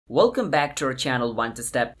Welcome back to our channel One to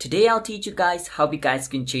Step. Today I'll teach you guys how you guys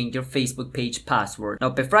can change your Facebook page password. Now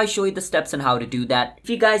before I show you the steps on how to do that, if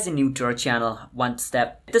you guys are new to our channel One to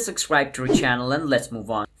Step, hit the subscribe to our channel and let's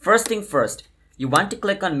move on. First thing first, you want to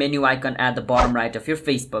click on menu icon at the bottom right of your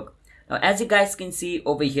Facebook. Now as you guys can see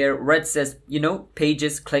over here where it says,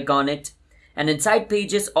 pages, click on it. And inside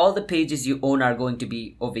pages, all the pages you own are going to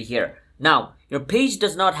be over here. Now, your page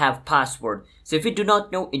does not have password. So if you do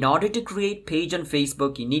not know, in order to create page on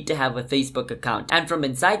Facebook, you need to have a Facebook account. And from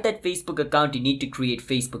inside that Facebook account, you need to create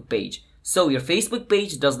Facebook page. So your Facebook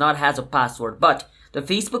page does not have a password, but the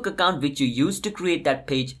Facebook account which you use to create that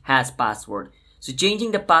page has password. So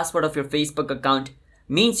changing the password of your Facebook account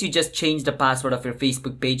means you just change the password of your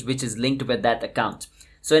Facebook page which is linked with that account.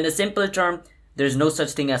 So in a simple term, there's no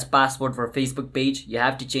such thing as password for a Facebook page. You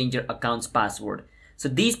have to change your account's password. So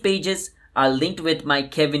these pages are linked with my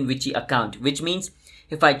Kevin Witchy account, which means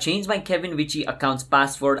if I change my Kevin Witchy account's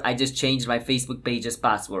password, I just changed my Facebook page's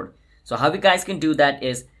password. So how you guys can do that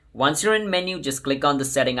is, once you're in menu, just click on the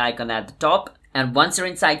setting icon at the top. And once you're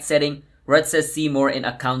inside setting, where it says see more in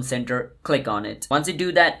account center, click on it. Once you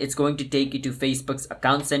do that, it's going to take you to Facebook's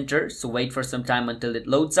account center. So wait for some time until it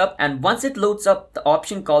loads up. And once it loads up, the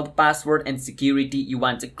option called password and security, you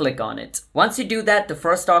want to click on it. Once you do that, the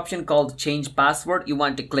first option called change password, you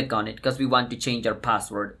want to click on it because we want to change our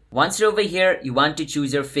password. Once you're over here, you want to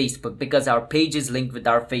choose your Facebook because our page is linked with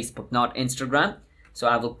our Facebook, not Instagram. So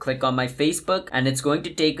I will click on my Facebook and it's going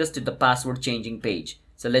to take us to the password changing page.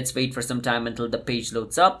 So let's wait for some time until the page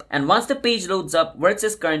loads up. And once the page loads up, where it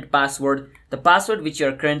says current password, the password which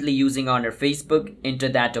you're currently using on your Facebook, enter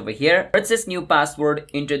that over here. Where it says new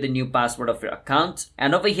password, enter the new password of your account.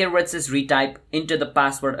 And over here where it says retype, enter the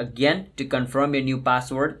password again to confirm your new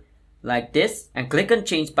password like this. And click on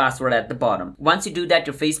change password at the bottom. Once you do that,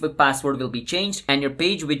 your Facebook password will be changed and your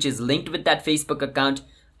page which is linked with that Facebook account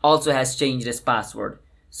also has changed its password.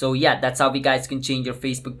 So yeah, that's how you guys can change your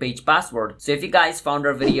Facebook page password. So if you guys found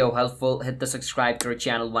our video helpful, hit the subscribe to our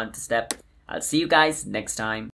channel One to Step. I'll see you guys next time.